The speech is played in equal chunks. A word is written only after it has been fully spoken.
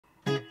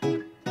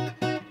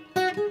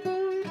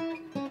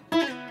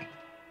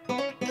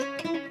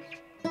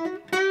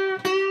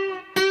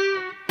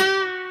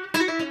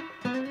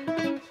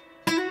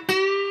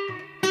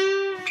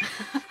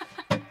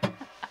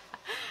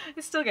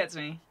still gets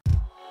me.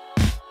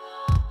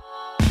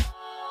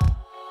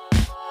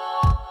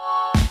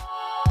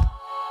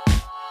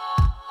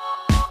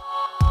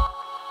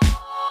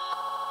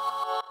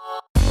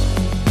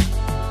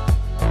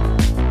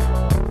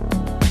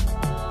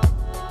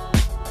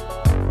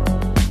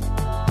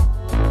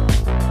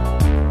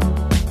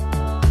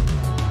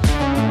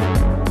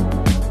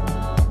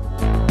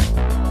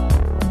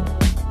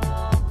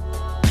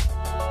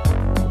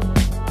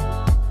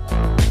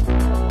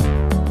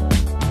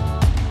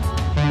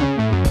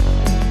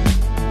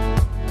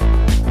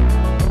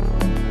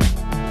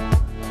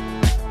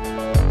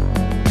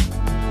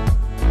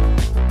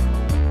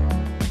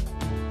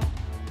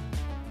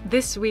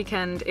 This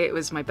weekend it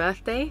was my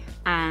birthday,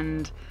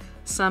 and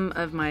some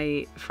of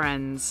my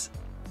friends,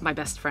 my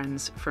best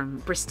friends from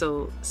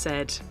Bristol,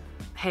 said,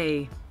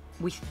 hey,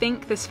 we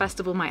think this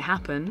festival might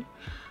happen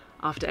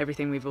after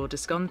everything we've all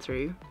just gone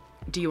through.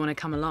 Do you want to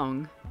come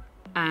along?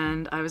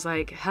 And I was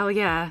like, hell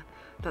yeah,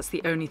 that's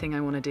the only thing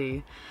I want to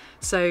do.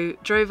 So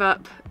drove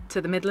up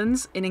to the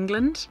Midlands in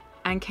England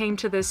and came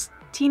to this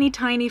teeny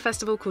tiny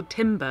festival called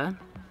Timber,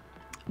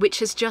 which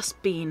has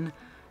just been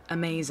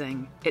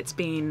amazing. It's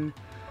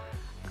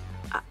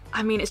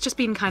just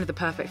been kind of the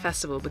perfect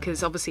festival,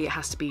 because obviously it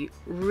has to be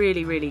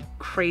really, really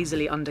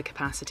crazily under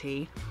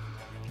capacity.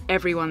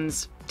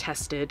 Everyone's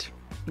tested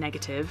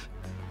negative,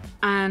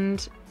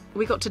 and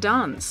we got to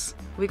dance.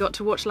 We got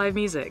to watch live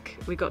music.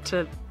 We got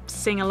to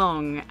sing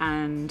along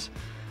and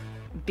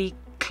be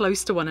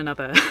close to one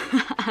another.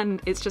 And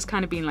it's just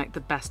kind of been like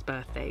the best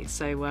birthday.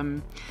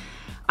 So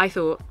I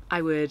thought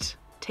I would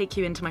take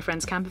you into my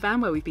friend's camper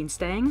van where we've been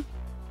staying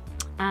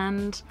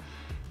and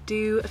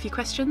do a few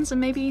questions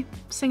and maybe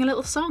sing a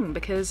little song,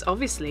 because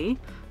obviously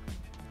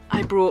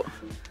I brought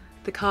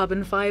the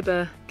carbon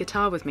fibre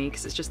guitar with me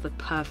because it's just the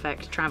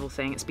perfect travel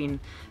thing. It's been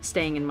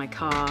staying in my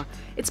car.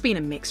 It's been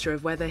a mixture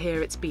of weather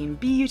here. It's been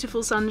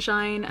beautiful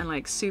sunshine and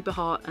like super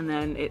hot, and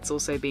then it's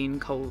also been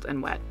cold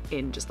and wet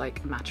in just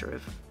like a matter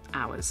of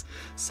hours.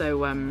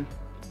 So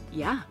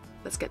yeah,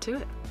 let's get to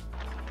it.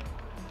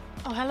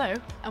 Oh, hello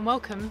and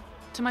welcome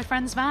to my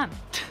friend's van.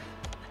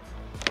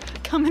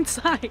 Come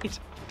inside.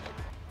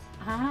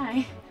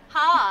 Hi.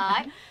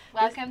 Hi.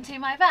 Welcome to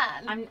my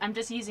van. I'm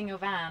just using your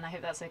van. I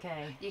hope that's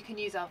okay. You can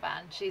use our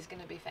van. She's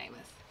going to be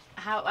famous.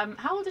 How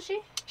old is she?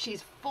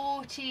 She's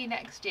 40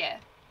 next year.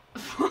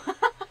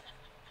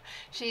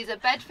 She's a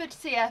Bedford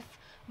CF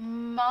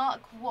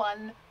Mark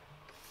 1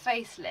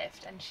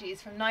 facelift, and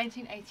she's from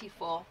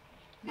 1984.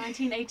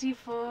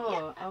 1984.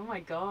 Yeah. Oh my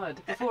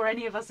god. Before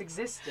any of us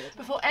existed.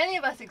 Before any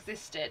of us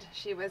existed,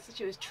 she was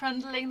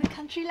trundling the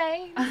country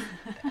lanes.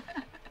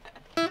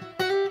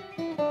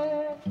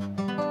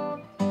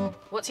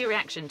 What's your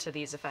reaction to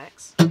these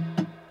effects?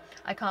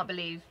 I can't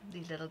believe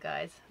these little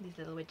guys, these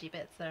little widgy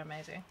bits. They're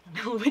amazing.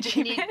 Little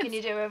widgy bits. Can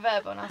you do a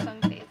reverb on our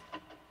song, please?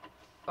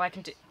 Oh, I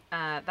can do.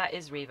 That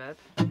is reverb.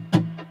 Well,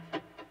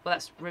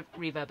 that's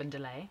reverb and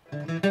delay.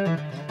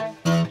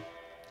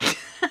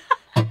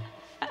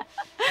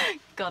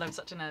 God, I'm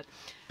such a nerd.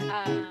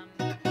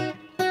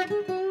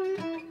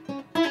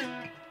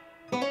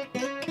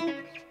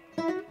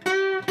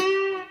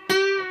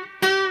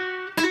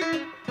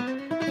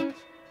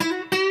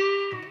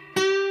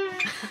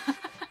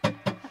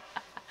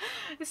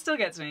 It still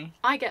gets me.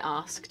 I get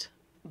asked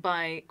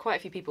by quite a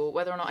few people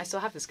whether or not I still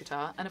have this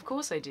guitar, and of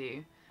course I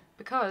do,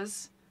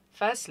 because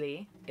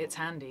firstly, it's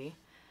handy,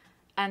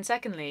 and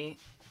secondly,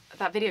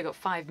 that video got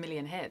 5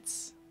 million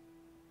hits.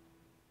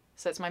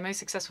 So it's my most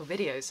successful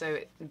video, so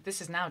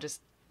this is now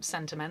just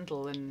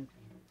sentimental, and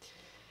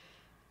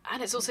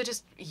it's also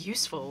just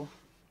useful.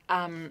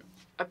 I've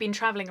been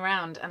traveling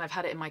around and I've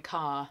had it in my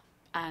car,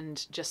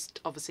 and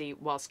just obviously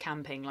whilst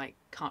camping, like,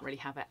 can't really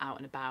have it out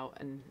and about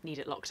and need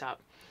it locked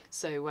up.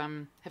 So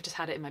I've just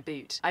had it in my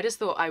boot. I just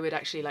thought I would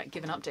actually like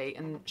give an update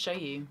and show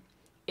you.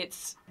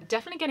 It's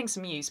definitely getting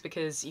some use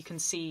because you can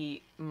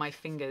see my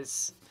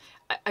fingers.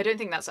 I don't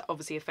think that's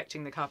obviously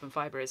affecting the carbon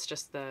fibre, it's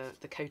just the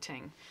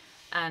coating.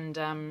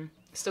 And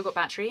still got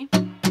battery.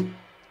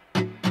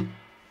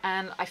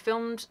 And I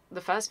filmed the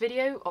first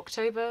video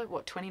October,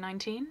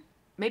 2019?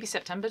 Maybe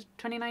September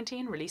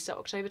 2019, released it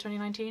October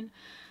 2019.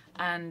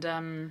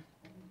 And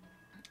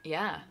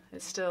yeah,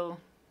 it's still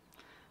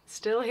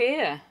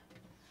here.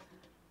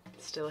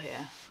 Still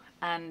here.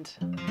 And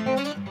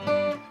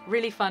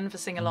really fun for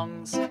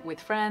sing-alongs with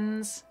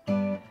friends.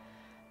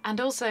 And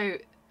also,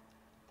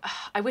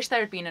 I wish there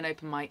had been an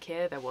open mic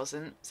here. There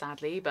wasn't,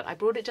 sadly, but I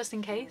brought it just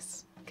in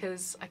case,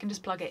 because I can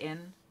just plug it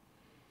in.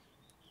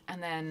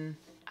 And then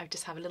I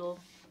just have a little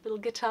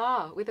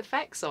guitar with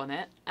effects on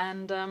it,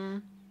 and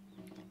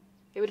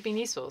it would have been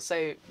useful.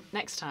 So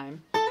next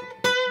time.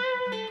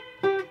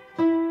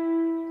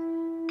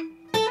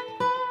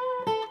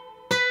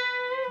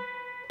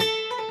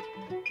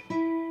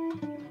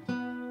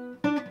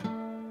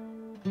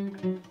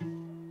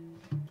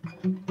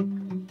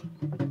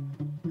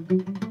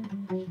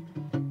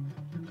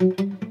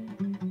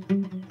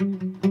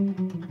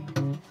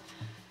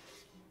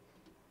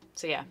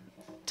 So yeah,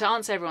 to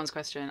answer everyone's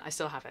question, I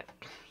still have it.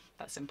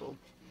 That's simple.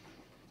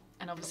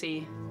 And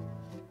obviously,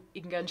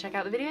 you can go and check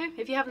out the video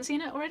if you haven't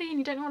seen it already and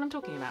you don't know what I'm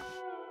talking about.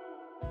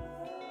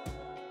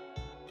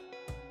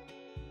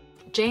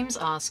 James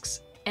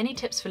asks, any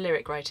tips for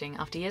lyric writing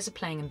after years of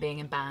playing and being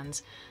in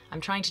bands?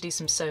 I'm trying to do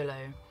some solo,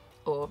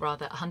 or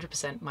rather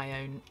 100%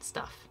 my own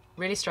stuff.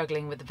 Really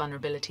struggling with the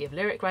vulnerability of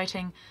lyric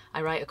writing.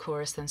 I write a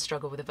chorus, then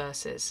struggle with the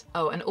verses.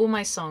 Oh, and all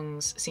my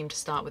songs seem to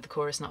start with the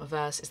chorus, not a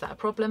verse. Is that a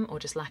problem, or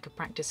just lack of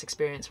practice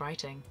experience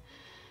writing?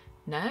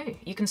 No,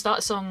 you can start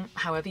a song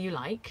however you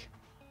like.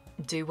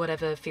 Do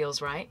whatever feels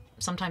right.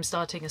 Sometimes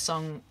starting a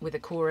song with a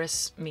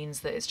chorus means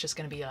that it's just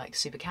going to be like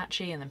super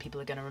catchy and then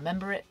people are going to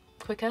remember it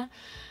quicker.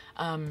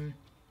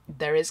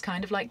 There is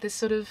kind of like this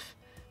sort of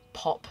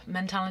pop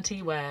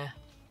mentality where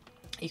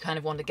you kind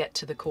of want to get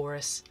to the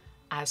chorus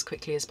as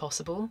quickly as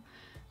possible,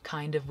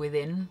 kind of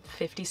within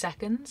 50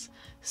 seconds.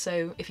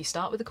 So if you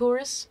start with the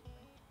chorus,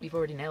 you've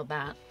already nailed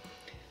that.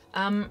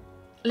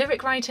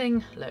 Lyric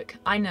writing, look,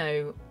 I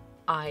know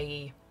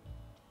I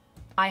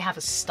have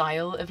a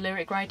style of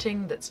lyric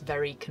writing that's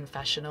very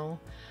confessional,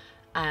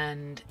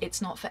 and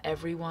it's not for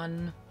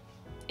everyone.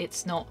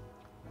 It's not,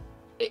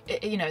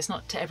 you know, it's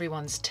not to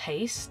everyone's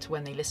taste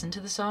when they listen to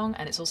the song,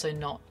 and it's also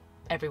not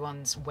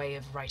everyone's way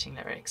of writing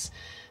lyrics.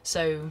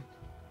 So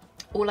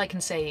all I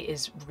can say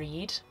is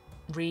read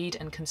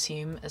and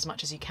consume as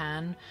much as you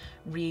can.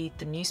 Read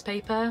the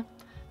newspaper,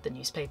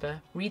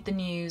 read the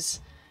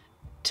news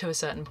to a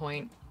certain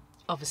point.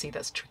 Obviously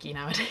that's tricky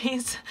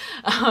nowadays.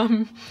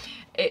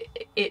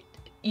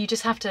 You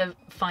just have to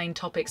find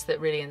topics that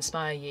really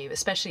inspire you,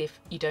 especially if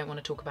you don't want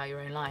to talk about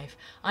your own life.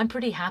 I'm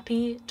pretty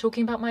happy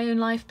talking about my own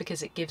life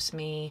because it gives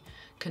me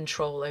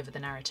control over the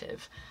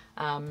narrative.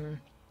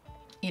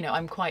 You know,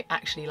 I'm quite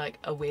actually like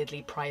a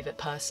weirdly private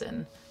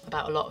person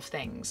about a lot of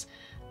things,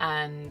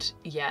 and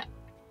yet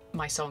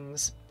my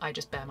songs, I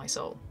just bare my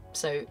soul.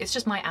 So it's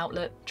just my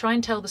outlet. Try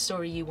and tell the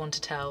story you want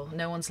to tell.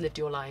 No one's lived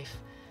your life.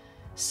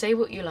 Say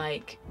what you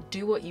like,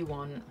 do what you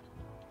want,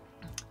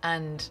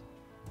 and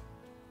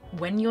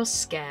when you're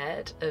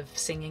scared of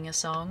singing a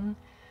song,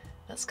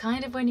 that's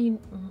kind of when you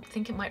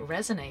think it might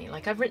resonate.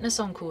 Like, I've written a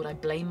song called I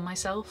Blame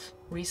Myself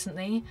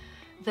recently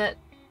that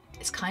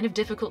it's kind of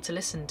difficult to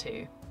listen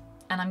to.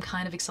 And I'm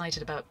kind of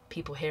excited about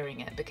people hearing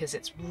it because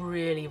it's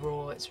really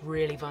raw, it's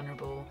really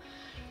vulnerable.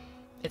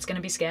 It's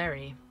gonna be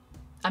scary.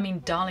 I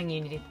mean, Darling,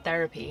 You Need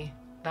Therapy,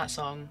 that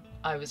song,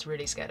 I was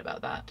really scared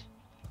about that.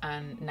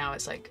 And now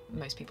it's like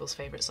most people's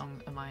favourite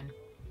song of mine.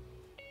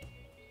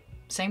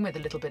 Same with A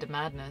Little Bit of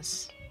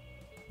Madness.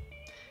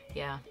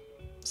 Yeah,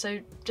 so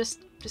just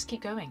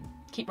keep going.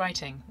 Keep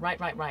writing.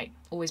 Write.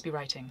 Always be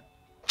writing.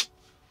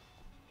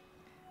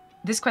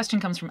 This question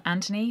comes from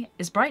Anthony.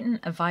 Is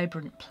Brighton a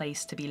vibrant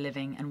place to be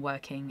living and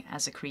working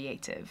as a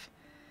creative?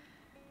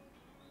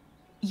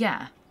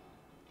 Yeah.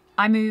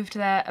 I moved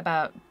there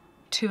about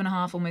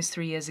 2.5, almost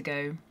 3 years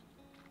ago.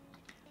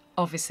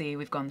 Obviously,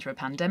 we've gone through a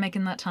pandemic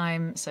in that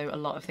time, so a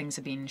lot of things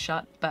have been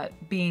shut, but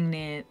being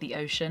near the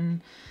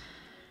ocean,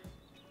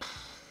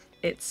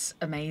 it's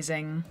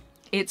amazing.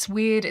 It's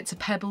weird, it's a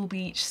pebble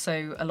beach,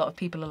 so a lot of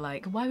people are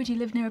like, why would you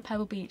live near a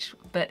pebble beach?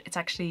 But it's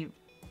actually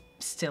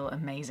still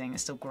amazing,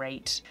 it's still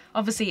great.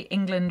 Obviously,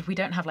 England, we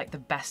don't have like the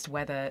best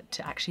weather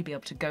to actually be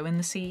able to go in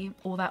the sea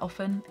all that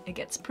often. It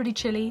gets pretty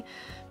chilly,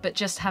 but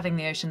just having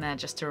the ocean there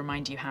just to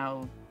remind you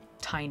how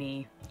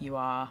tiny you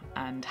are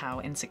and how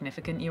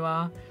insignificant you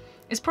are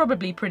is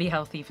probably pretty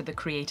healthy for the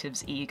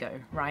creative's ego,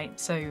 right?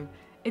 So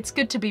it's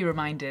good to be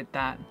reminded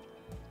that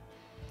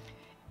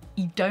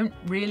you don't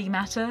really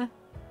matter.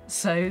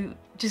 So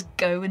just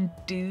go and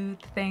do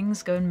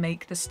things, go and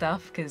make the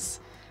stuff, because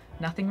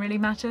nothing really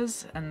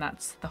matters, and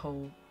that's the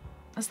whole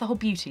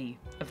beauty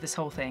of this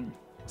whole thing.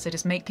 So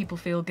just make people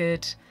feel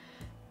good,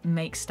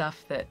 make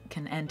stuff that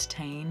can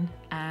entertain,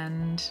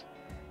 and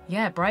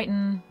yeah,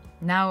 Brighton,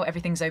 now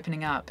everything's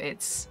opening up,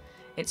 it's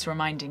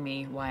reminding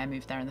me why I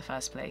moved there in the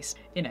first place.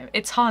 You know,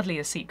 it's hardly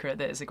a secret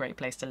that it's a great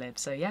place to live,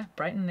 so yeah,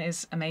 Brighton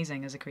is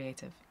amazing as a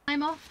creative.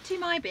 I'm off to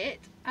my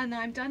bit and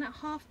I'm done at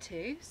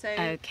 2:30, so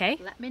okay.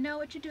 Let me know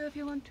what you do if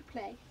you want to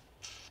play.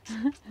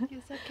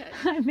 It's okay.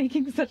 I'm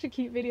making such a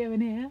cute video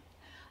in here.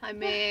 I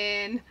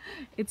mean,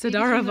 it's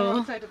adorable. On the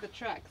wrong side of the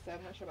track, so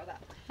I'm not sure about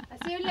that.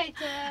 I'll see you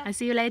later. I'll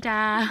see you later.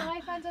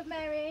 Bye, fans of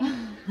Mary.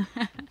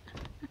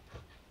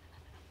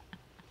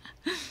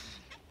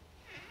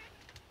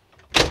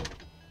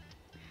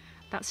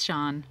 That's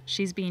Sian.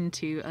 She's been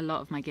to a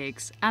lot of my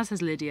gigs, as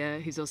has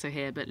Lydia, who's also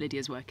here, but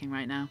Lydia's working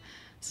right now.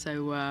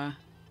 So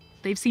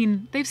they've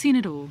seen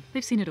it all.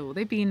 They've seen it all.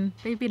 They've been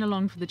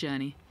along for the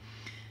journey.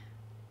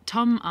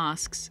 Tom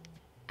asks,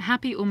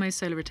 happy almost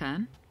solo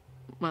return.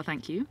 Well,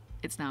 thank you.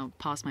 It's now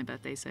past my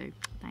birthday, so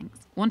thanks.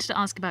 Wanted to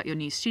ask about your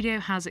new studio.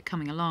 How's it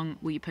coming along?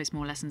 Will you post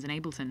more lessons in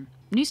Ableton?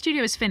 New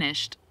studio is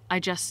finished. I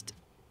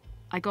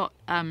got,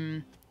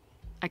 I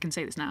can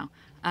say this now.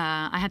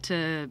 I had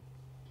to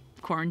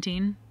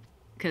quarantine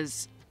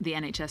because the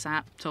NHS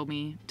app told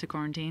me to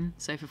quarantine.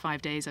 So for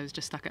 5 days I was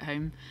just stuck at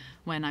home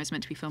when I was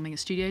meant to be filming a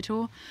studio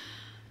tour.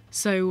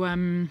 So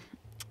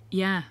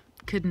yeah,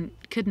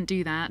 couldn't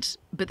do that.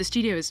 But the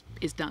studio is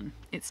done.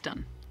 It's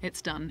done.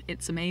 It's done.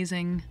 It's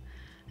amazing.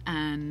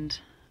 And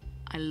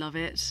I love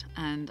it,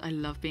 and I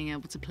love being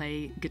able to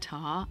play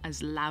guitar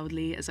as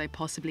loudly as I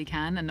possibly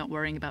can and not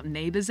worrying about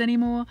neighbours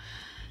anymore.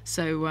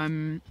 So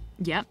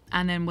yeah,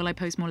 and then will I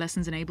post more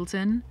lessons in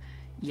Ableton?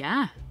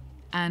 Yeah,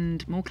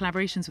 and more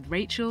collaborations with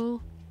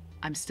Rachel.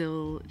 I'm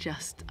still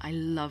just, I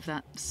love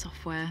that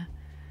software.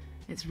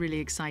 It's really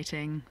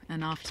exciting.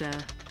 And after,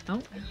 oh.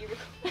 Are you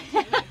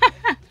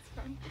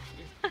recording?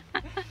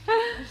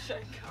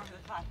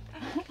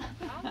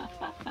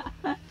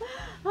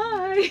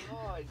 Hi.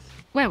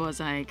 Where was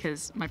I?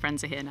 Because my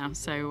friends are here now.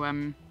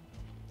 So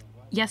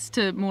yes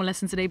to more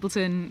lessons at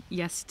Ableton.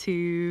 Yes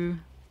to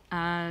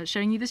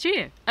showing you the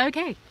studio.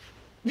 Okay.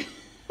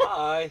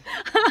 Hi.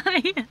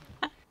 Hi.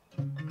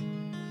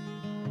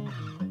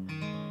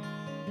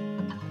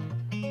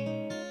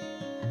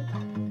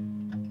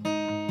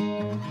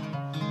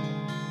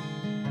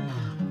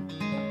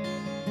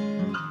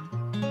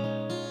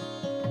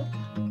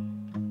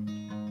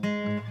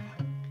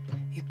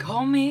 You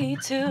call me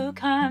to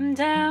calm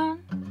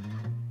down.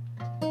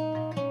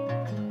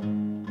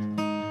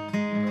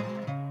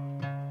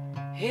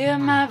 Hear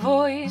my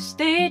voice,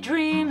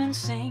 daydream and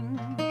sing.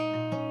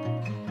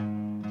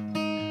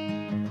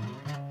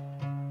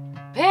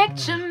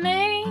 Picture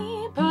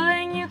me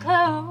pulling you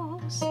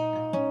close.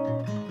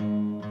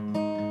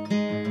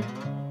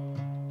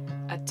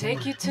 I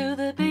take you to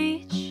the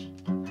beach.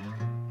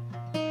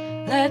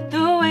 Let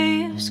the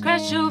waves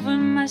crash over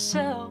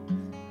myself.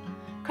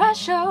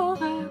 Crash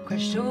over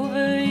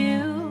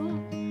you.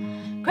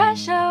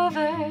 Crash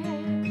over.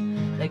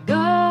 Let go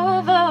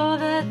of all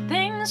the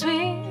things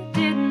we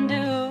didn't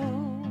do.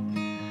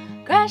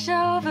 Crash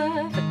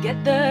over,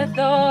 forget the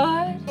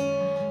thought.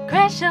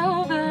 Crash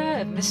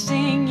over,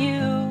 missing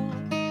you.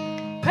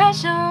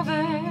 Crash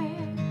over,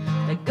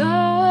 let go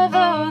of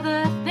all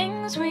the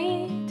things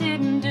we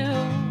didn't do.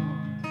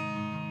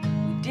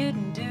 We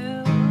didn't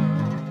do.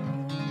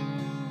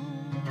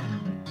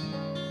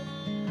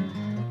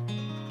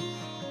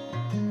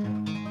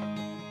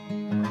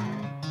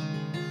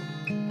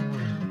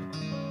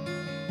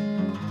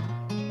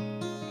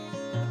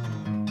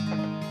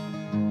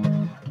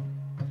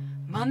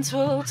 Months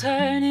will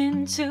turn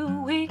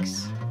into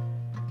weeks.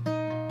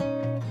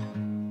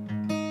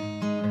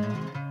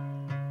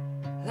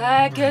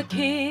 Like a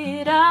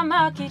kid, I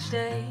mark each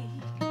day.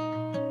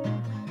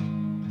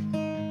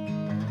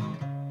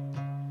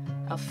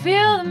 I'll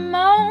feel the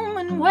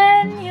moment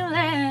when you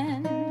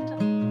land.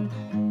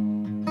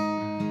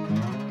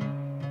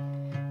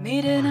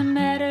 Meet in a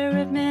matter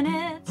of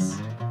minutes.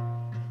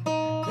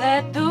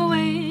 Let the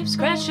waves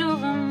crash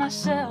over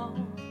myself.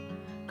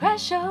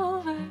 Crash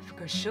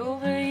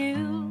over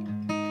you.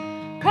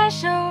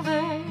 Crash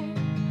over.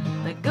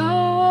 Let go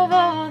of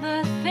all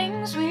the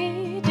things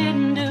we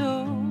didn't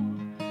do.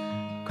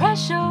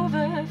 Crash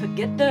over,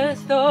 forget the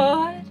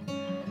thought.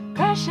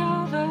 Crash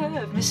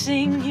over,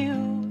 missing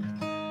you.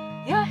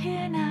 You're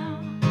here now.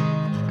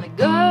 Let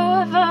go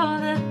of all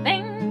the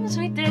things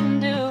we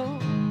didn't do.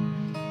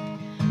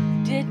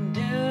 We didn't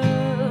do.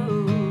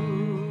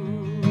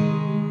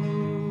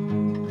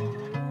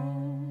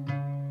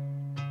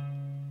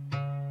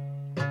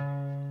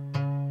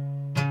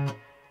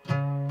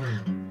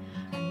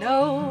 I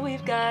know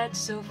we've got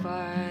so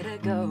far to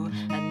go.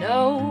 I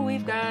know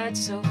we've got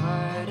so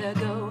far to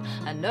go.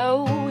 I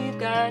know we've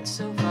got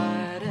so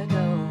far to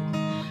go.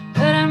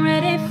 But I'm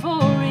ready for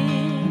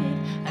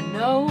it. I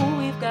know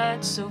we've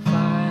got so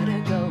far to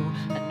go.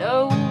 I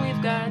know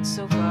we've got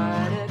so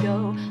far to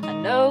go. I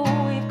know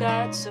we've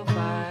got so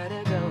far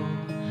to go.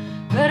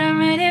 But I'm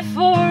ready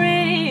for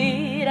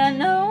it. I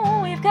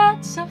know we've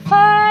got so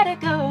far to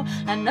go.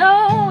 I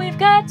know we've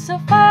got so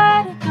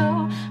far to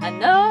go. I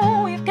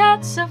know we've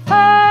got so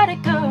far to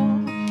go.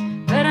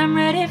 But I'm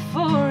ready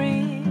for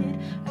it.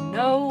 I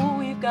know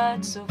we've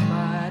got so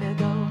far to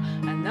go.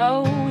 I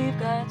know we've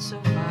got so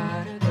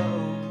far to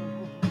go.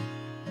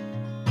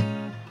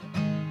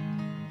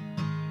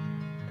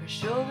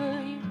 Crash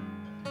over you.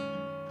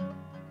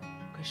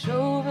 Crash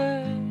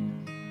over.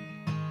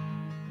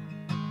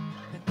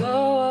 Let go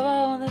of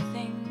all the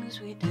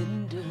things we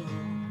didn't do.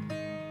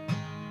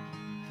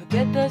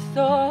 Forget the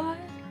thought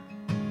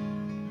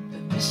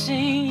of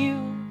missing you.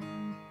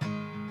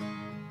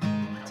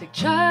 Take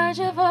charge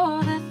of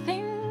all the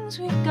things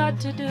we've got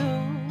to do.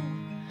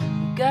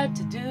 We've got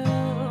to do.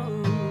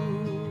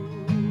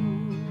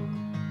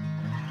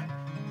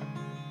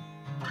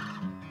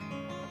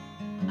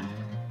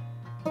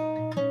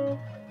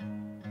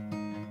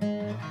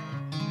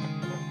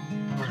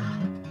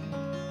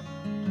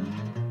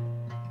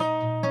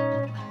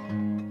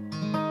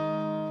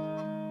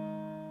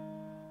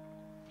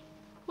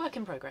 Work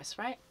in progress,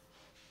 right?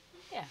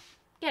 Yeah,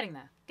 getting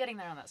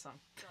there on that song.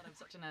 God, I'm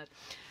such a nerd.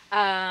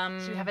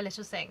 Should we have a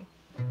little sing?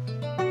 I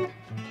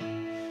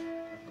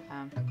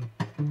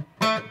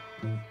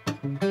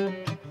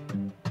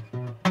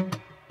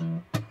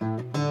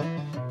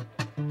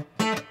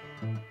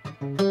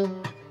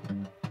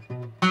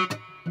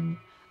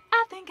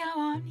think I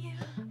want you,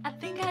 I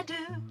think I do.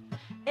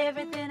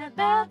 Everything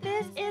about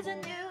this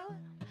isn't new.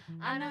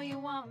 I know you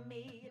want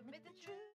me.